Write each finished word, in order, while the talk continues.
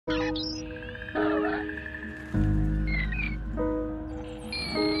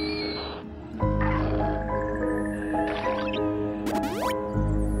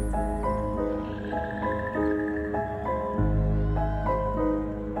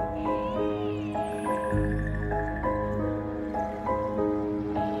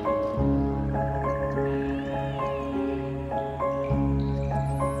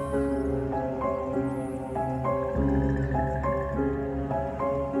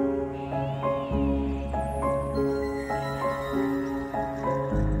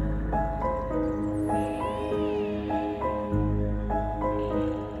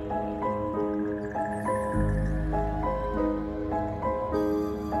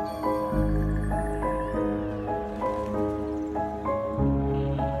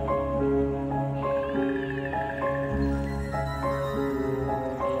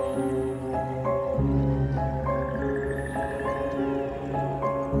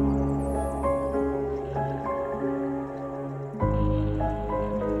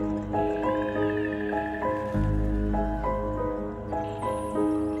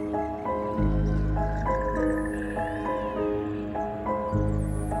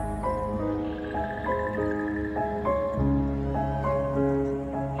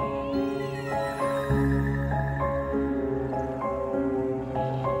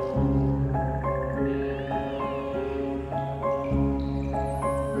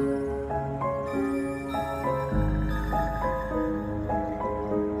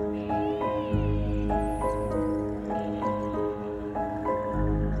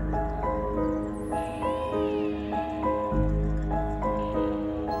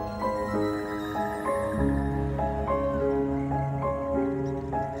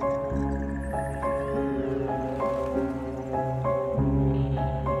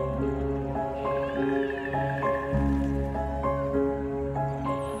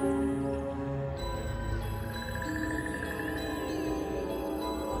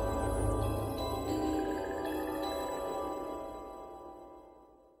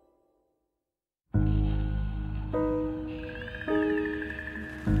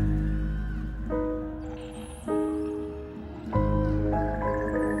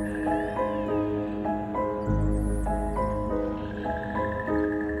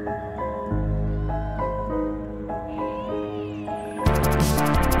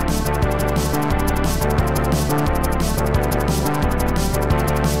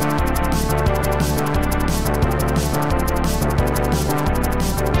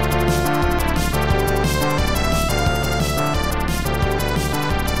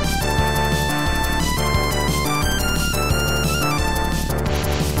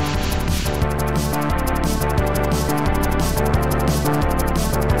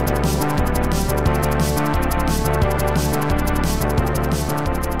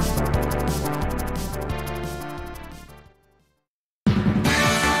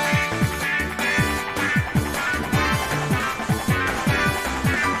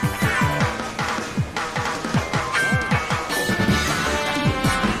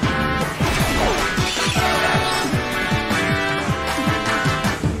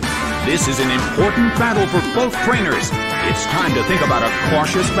This is an important battle for both trainers. It's time to think about a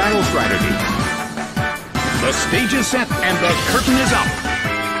cautious battle strategy. The stage is set and the curtain is up.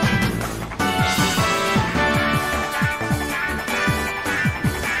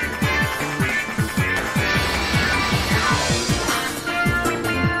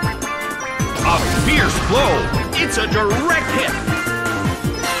 A fierce blow. It's a direct hit.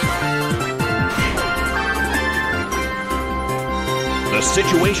 The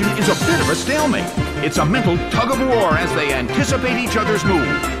situation is a bit of a stalemate. It's a mental tug-of-war as they anticipate each other's move.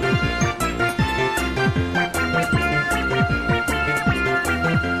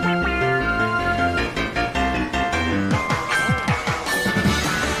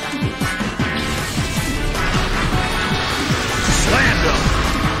 Slammed him.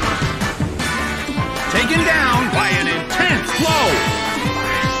 Taken down by an intense blow.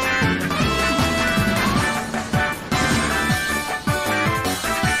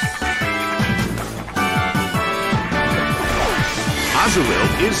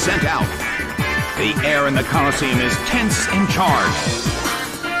 Azurill is sent out. The air in the Colosseum is tense and charged.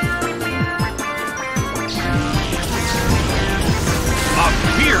 A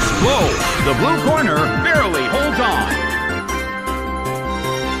fierce blow. The blue corner barely holds on.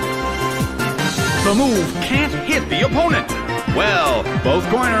 The move can't hit the opponent. Well, both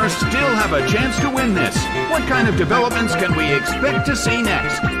corners still have a chance to win this. What kind of developments can we expect to see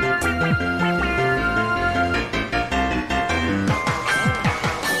next?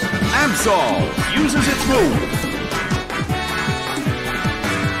 Absol uses its move.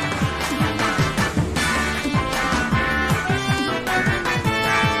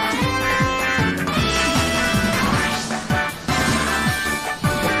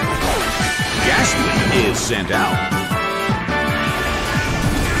 is sent out.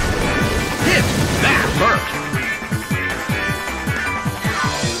 Hit! That hurt!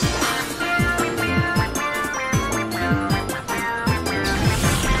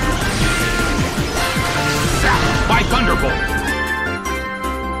 Zapped by Thunderbolt!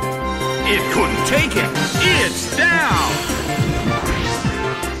 It couldn't take it! It's down!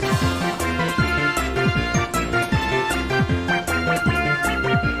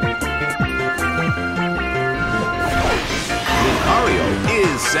 Lucario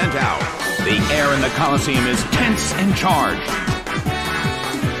is sent out. The air in the Coliseum is tense and charged.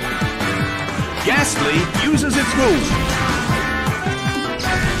 Gastly uses its move.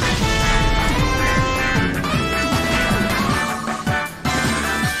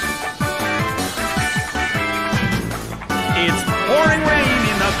 It's pouring rain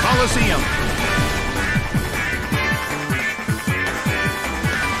in the Coliseum.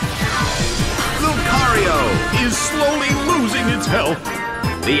 Lucario is slowly losing its health.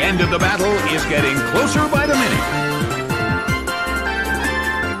 The end of the battle is getting closer by the minute.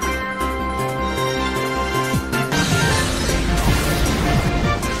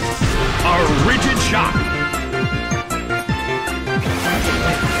 A rigid shot.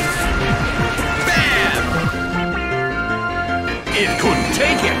 Bam! It couldn't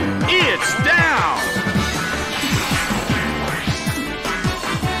take it. It's down.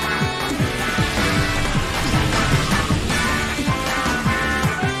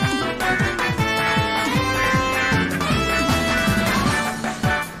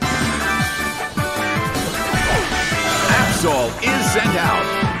 Absol is sent out.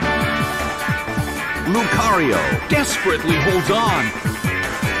 Lucario desperately holds on.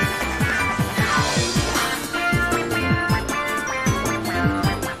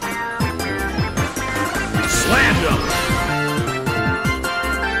 Slammed him.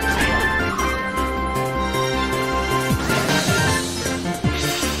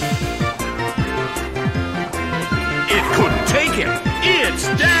 It couldn't take it. It's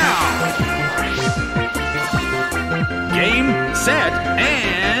down. Game, set,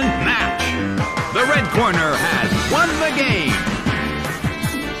 and match. The red corner has won the game.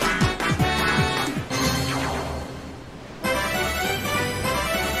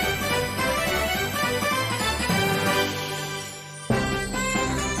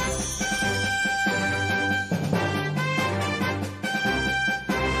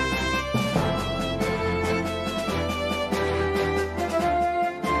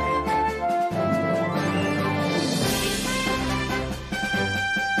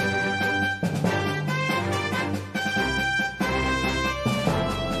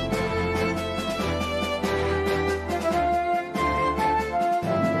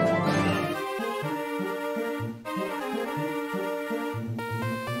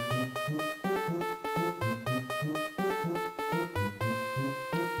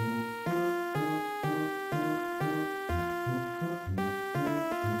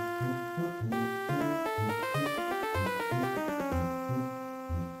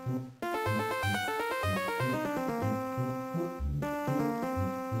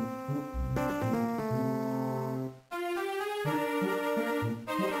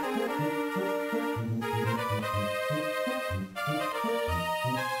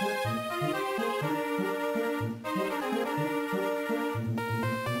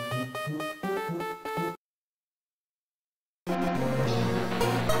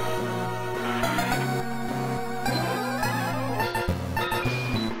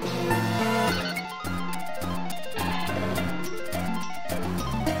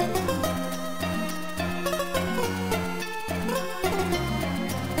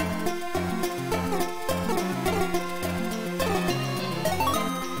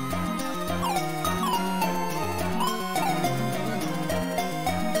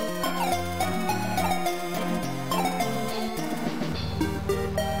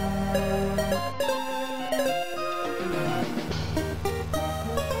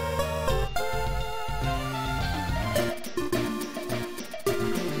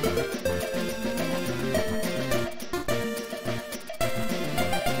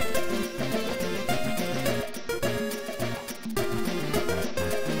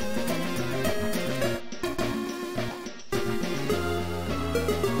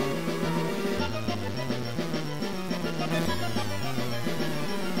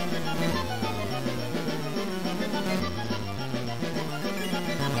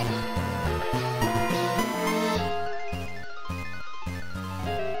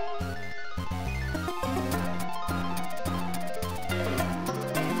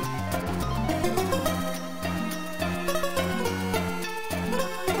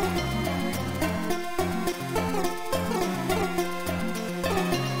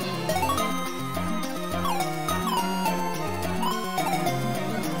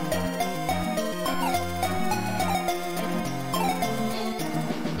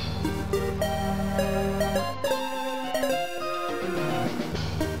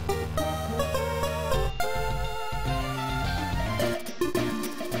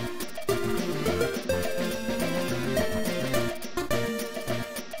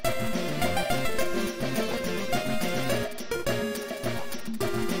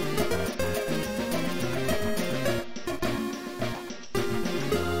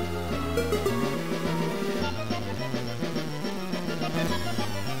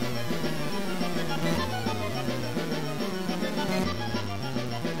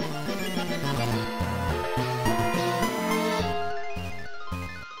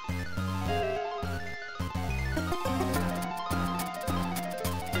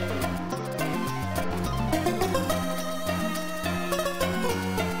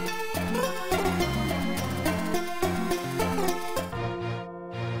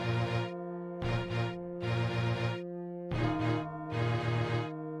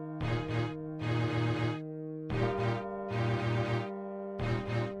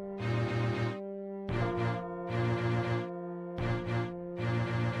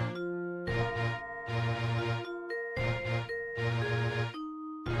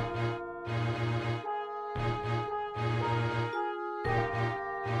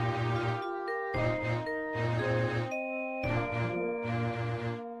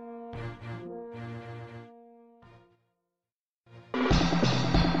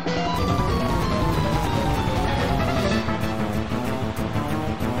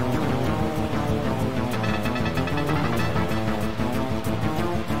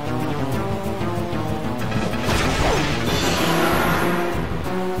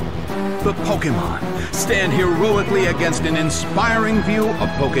 the Pokémon stand heroically against an inspiring view of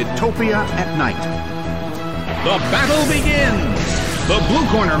Poketopia at night. The battle begins! The blue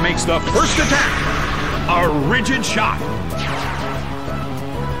corner makes the first attack. A rigid shot.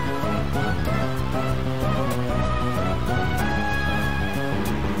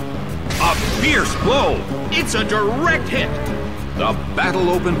 A fierce blow. It's a direct hit. The battle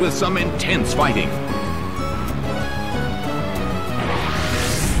opened with some intense fighting.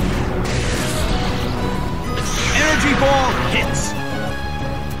 Energy ball hits.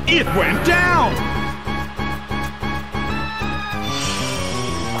 It went down.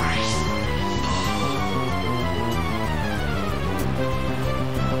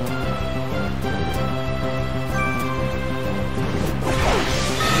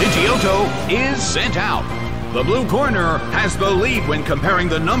 Pidgeotto is sent out. The blue corner has the lead when comparing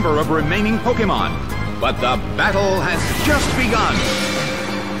the number of remaining Pokémon. But the battle has just begun.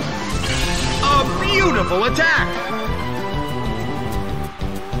 A beautiful attack!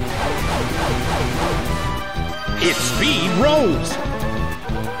 Its speed rose.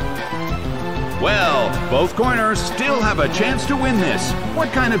 Well, both corners still have a chance to win this.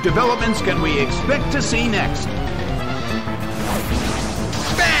 What kind of developments can we expect to see next?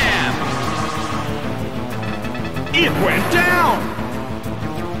 Bam! It went down!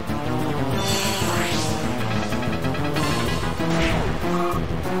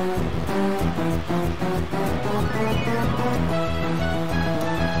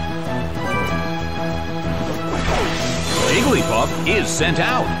 Jigglypuff is sent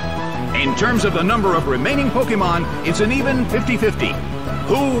out. In terms of the number of remaining Pokémon, it's an even 50-50.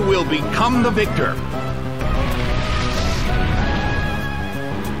 Who will become the victor?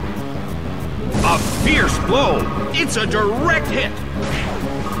 A fierce blow. It's a direct hit.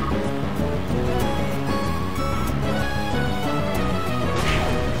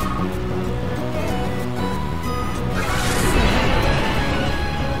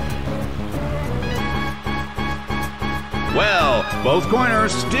 Well, both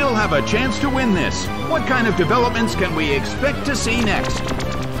corners still have a chance to win this. What kind of developments can we expect to see next?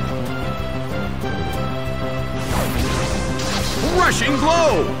 Rushing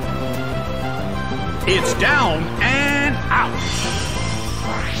blow! It's down and out.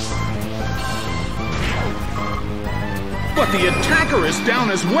 But the attacker is down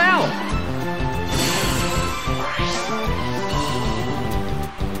as well.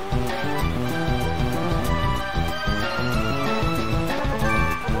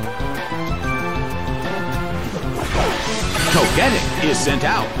 Togetic is sent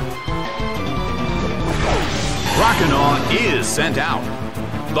out. Croconaw is sent out.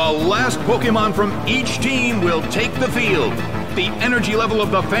 The last Pokémon from each team will take the field. The energy level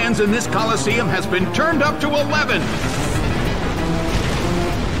of the fans in this Coliseum has been turned up to 11.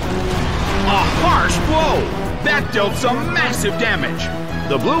 A harsh blow. That dealt some massive damage.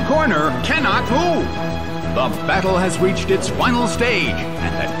 The blue corner cannot move. The battle has reached its final stage,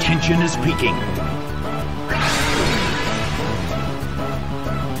 and the tension is peaking.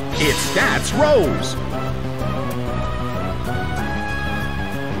 Its stats rose.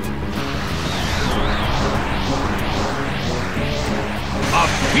 A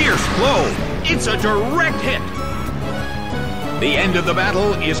fierce blow. It's a direct hit. The end of the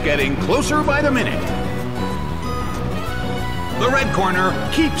battle is getting closer by the minute. The red corner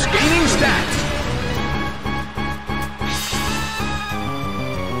keeps gaining stats.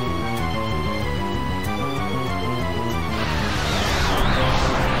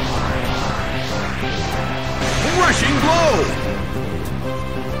 Rushing blow.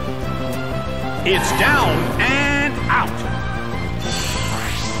 It's down and out.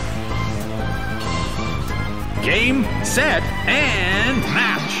 Game, set, and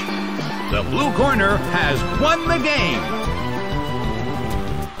match. The blue corner has won the game.